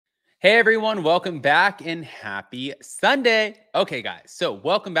Hey everyone, welcome back and happy Sunday. Okay, guys, so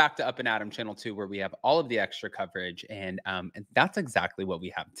welcome back to Up and Adam Channel 2, where we have all of the extra coverage, and that's exactly what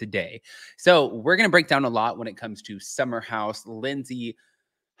we have today. So we're gonna break down a lot when it comes to Summer House, Lindsay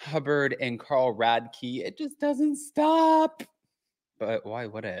Hubbard, and Carl Radke. It just doesn't stop. But why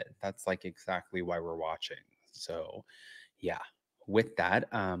would it? That's like exactly why we're watching. So yeah, with that,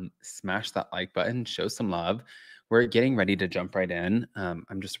 smash that like button, show some love. We're getting ready to jump right in.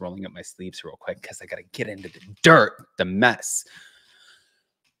 I'm just rolling up my sleeves real quick because I got to get into the dirt, the mess.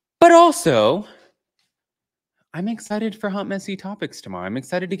 But also, I'm excited for Hot Messy Topics tomorrow. I'm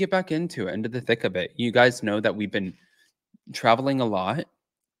excited to get back into it, into the thick of it. You guys know that we've been traveling a lot,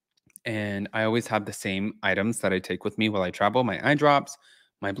 and I always have the same items that I take with me while I travel. My eye drops,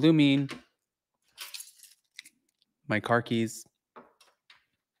 my Blue Mean, my car keys.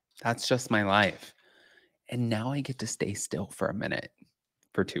 That's just my life. And now I get to stay still for a minute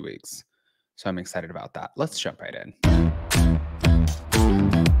for 2 weeks. So I'm excited about that. Let's jump right in.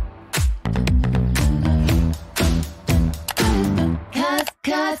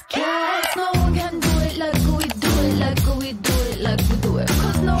 Cause no one can do it like we do it, like we do it, like we do it.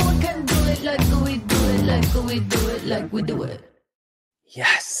 Cause no one can do it like we do it, like we do it, like we do it.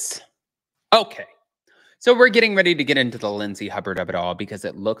 Yes. Okay. So we're getting ready to get into the Lindsay Hubbard of it all, because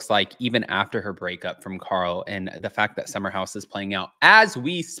it looks like even after her breakup from Carl and the fact that Summer House is playing out as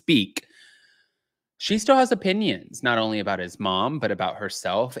we speak, she still has opinions, not only about his mom, but about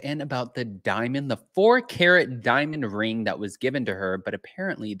herself and about the diamond, the 4-carat diamond ring that was given to her. But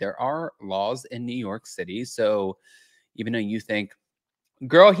apparently there are laws in New York City. So even though you think,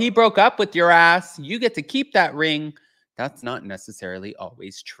 girl, he broke up with your ass, you get to keep that ring, that's not necessarily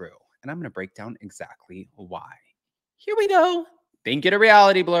always true. And I'm going to break down exactly why. Here we go. Think it a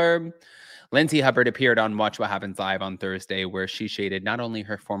reality blurb. Lindsay Hubbard appeared on Watch What Happens Live on Thursday, where she shaded not only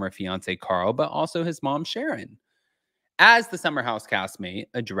her former fiance, Carl, but also his mom, Sharon. As the Summer House castmate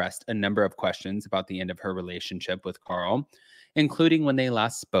addressed a number of questions about the end of her relationship with Carl, including when they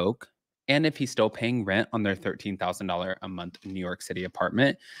last spoke and if he's still paying rent on their $13,000 a month New York City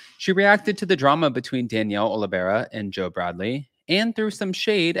apartment, she reacted to the drama between Danielle Olivera and Joe Bradley, and threw some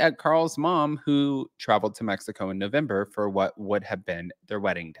shade at Carl's mom, who traveled to Mexico in November for what would have been their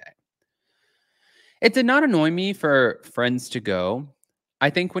wedding day. It did not annoy me for friends to go. I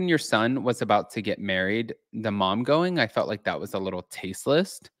think when your son was about to get married, the mom going, I felt like that was a little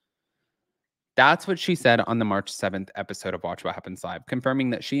tasteless. That's what she said on the March 7th episode of Watch What Happens Live, confirming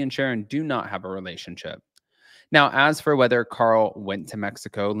that she and Sharon do not have a relationship. Now, as for whether Carl went to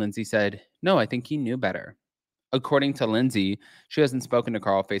Mexico, Lindsay said, no, I think he knew better. According to Lindsay, she hasn't spoken to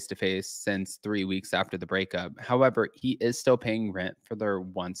Carl face-to-face since 3 weeks after the breakup. However, he is still paying rent for their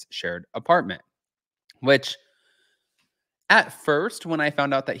once shared apartment, which at first, when I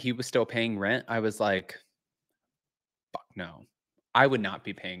found out that he was still paying rent, I was like, fuck no, I would not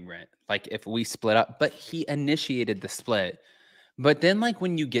be paying rent. Like if we split up, but he initiated the split. But then like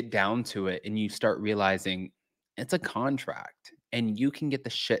when you get down to it and you start realizing it's a contract and you can get the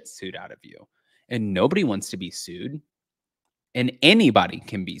shit sued out of you. And nobody wants to be sued, and anybody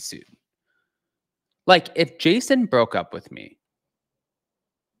can be sued. Like if Jason broke up with me,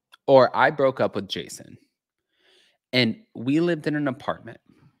 or I broke up with Jason, and we lived in an apartment,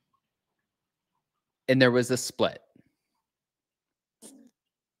 and there was a split,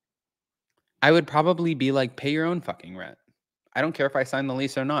 I would probably be like, pay your own fucking rent. I don't care if I sign the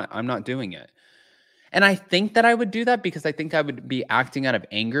lease or not. I'm not doing it. And I think that I would do that because I think I would be acting out of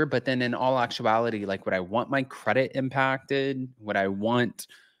anger. But then in all actuality, like, would I want my credit impacted? Would I want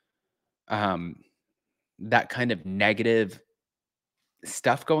that kind of negative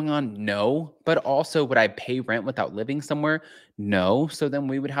stuff going on? No. But also, would I pay rent without living somewhere? No. So then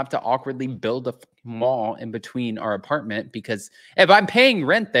we would have to awkwardly build a wall in between our apartment, because if I'm paying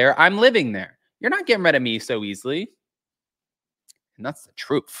rent there, I'm living there. You're not getting rid of me so easily. And that's the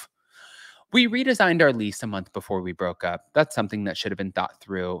truth. We redesigned our lease a month before we broke up. That's something that should have been thought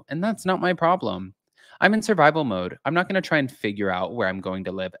through, and that's not my problem. I'm in survival mode. I'm not going to try and figure out where I'm going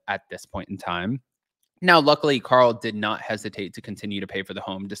to live at this point in time. Now, luckily, Carl did not hesitate to continue to pay for the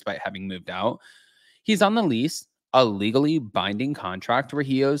home despite having moved out. He's on the lease, a legally binding contract where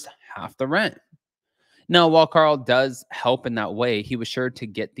he owes half the rent. Now, while Carl does help in that way, he was sure to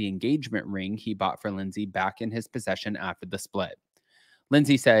get the engagement ring he bought for Lindsay back in his possession after the split.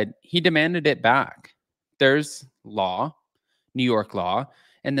 Lindsay said he demanded it back. There's law, New York law,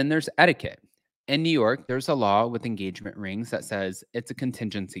 and then there's etiquette. In New York, there's a law with engagement rings that says it's a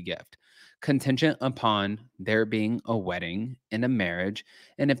contingency gift. contingent upon there being a wedding and a marriage.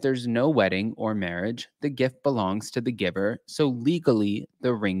 And if there's no wedding or marriage, the gift belongs to the giver. So legally,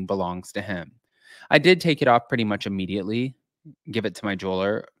 the ring belongs to him. I did take it off pretty much immediately, give it to my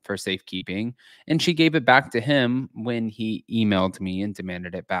jeweler for safekeeping, and she gave it back to him when he emailed me and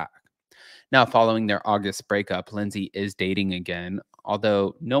demanded it back. Now, following their August breakup, Lindsay is dating again,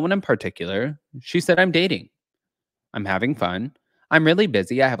 although no one in particular. She said, I'm dating. I'm having fun. I'm really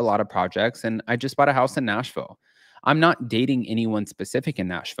busy. I have a lot of projects, and I just bought a house in Nashville. I'm not dating anyone specific in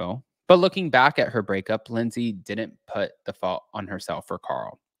Nashville. But looking back at her breakup, Lindsay didn't put the fault on herself or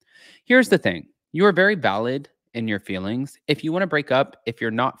Carl. Here's the thing. You are very valid in your feelings. If you want to break up, if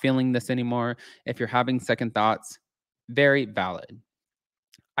you're not feeling this anymore, if you're having second thoughts, very valid.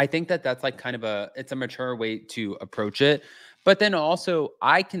 I think that that's like kind of it's a mature way to approach it. But then also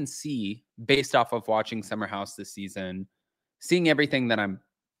I can see based off of watching Summer House this season, seeing everything that I'm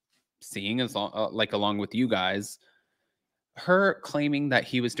seeing as like along with you guys, her claiming that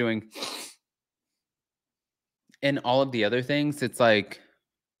he was doing and all of the other things, it's like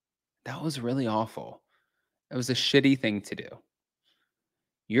that was really awful. It was a shitty thing to do.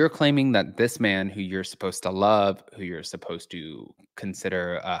 You're claiming that this man who you're supposed to love, who you're supposed to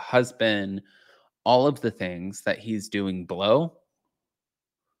consider a husband, all of the things that he's doing below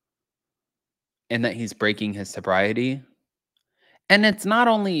and that he's breaking his sobriety. And it's not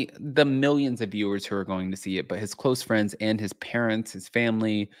only the millions of viewers who are going to see it, but his close friends and his parents, his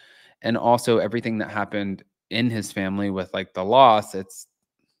family, and also everything that happened in his family with like the loss.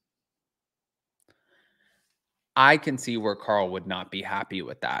 I can see where Carl would not be happy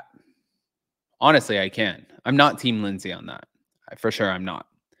with that. Honestly, I can. I'm not Team Lindsay on that. For sure, I'm not.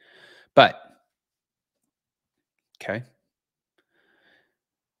 But, okay.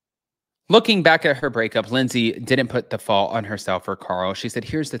 Looking back at her breakup, Lindsay didn't put the fault on herself or Carl. She said,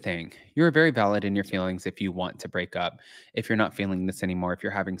 here's the thing. You're very valid in your feelings if you want to break up. If you're not feeling this anymore, if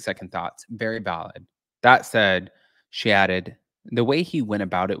you're having second thoughts, very valid. That said, she added, the way he went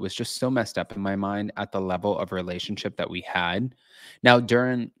about it was just so messed up in my mind at the level of relationship that we had. Now,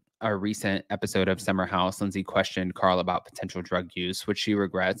 during a recent episode of Summer House, Lindsay questioned Carl about potential drug use, which she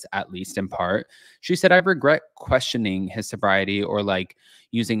regrets, at least in part. She said, I regret questioning his sobriety or like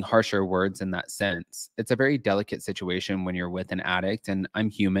using harsher words in that sense. It's a very delicate situation when you're with an addict, and I'm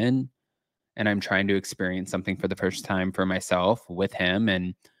human and I'm trying to experience something for the first time for myself with him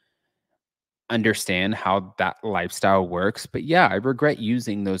and understand how that lifestyle works. But yeah, I regret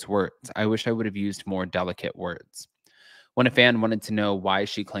using those words. I wish I would have used more delicate words. When a fan wanted to know why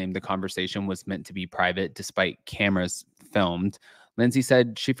she claimed the conversation was meant to be private despite cameras filmed, Lindsay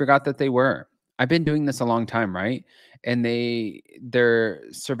said she forgot that they were. I've been doing this a long time, right? And they're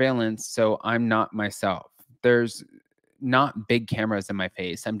surveillance, so I'm not myself. There's not big cameras in my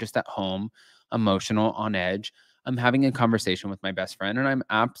face. I'm just at home, emotional, on edge. I'm having a conversation with my best friend, and I'm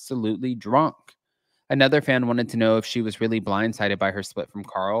absolutely drunk. Another fan wanted to know if she was really blindsided by her split from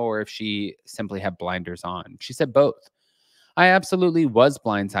Carl or if she simply had blinders on. She said both. I absolutely was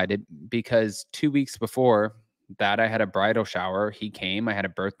blindsided because 2 weeks before that, I had a bridal shower. He came. I had a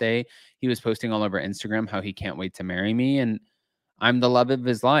birthday. He was posting all over Instagram how he can't wait to marry me, and I'm the love of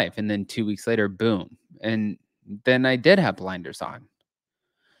his life. And then 2 weeks later, boom. And then I did have blinders on.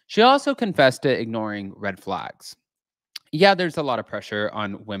 She also confessed to ignoring red flags. Yeah, there's a lot of pressure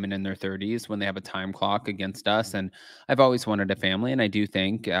on women in their 30s when they have a time clock against us. And I've always wanted a family. And I do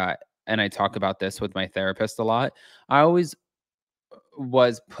think, and I talk about this with my therapist a lot, I always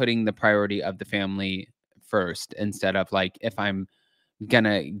was putting the priority of the family first instead of like if I'm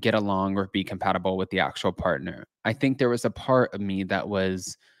gonna get along or be compatible with the actual partner. I think there was a part of me that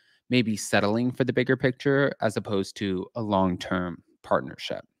was maybe settling for the bigger picture as opposed to a long-term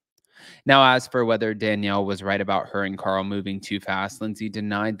partnership. Now, as for whether Danielle was right about her and Carl moving too fast, Lindsay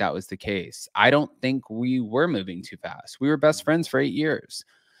denied that was the case. I don't think we were moving too fast. We were best friends for 8 years.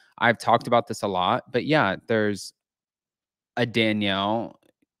 I've talked about this a lot, but yeah, there's a Danielle,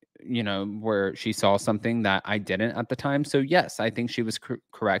 where she saw something that I didn't at the time. So yes, I think she was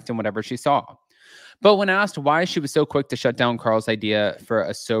correct in whatever she saw. But when asked why she was so quick to shut down Carl's idea for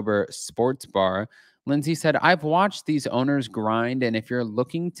a sober sports bar, Lindsay said, I've watched these owners grind, and if you're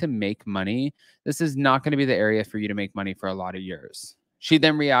looking to make money, this is not going to be the area for you to make money for a lot of years. She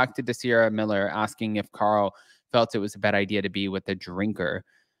then reacted to Sierra Miller asking if Carl felt it was a bad idea to be with a drinker.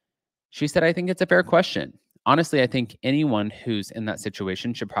 She said, I think it's a fair question. Honestly, I think anyone who's in that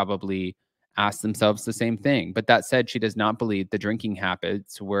situation should probably ask themselves the same thing. But that said, she does not believe the drinking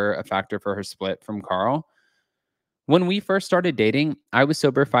habits were a factor for her split from Carl. When we first started dating, I was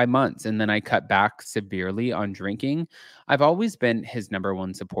sober 5 months and then I cut back severely on drinking. I've always been his number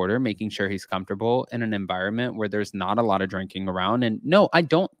one supporter, making sure he's comfortable in an environment where there's not a lot of drinking around. And no, I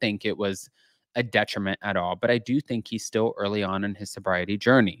don't think it was a detriment at all, but I do think he's still early on in his sobriety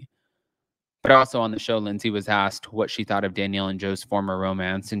journey. But also on the show, Lindsay was asked what she thought of Danielle and Joe's former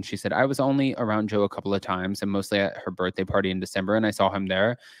romance. And she said, I was only around Joe a couple of times and mostly at her birthday party in December. And I saw him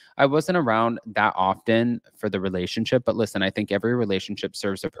there. I wasn't around that often for the relationship. But listen, I think every relationship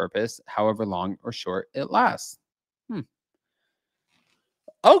serves a purpose, however long or short it lasts.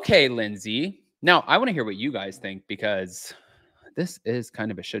 Okay, Lindsay. Now, I want to hear what you guys think because this is kind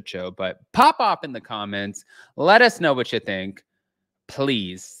of a shit show. But pop off in the comments. Let us know what you think.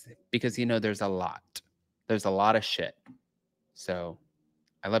 Please, because there's a lot. There's a lot of shit. So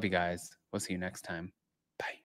I love you guys. We'll see you next time. Bye.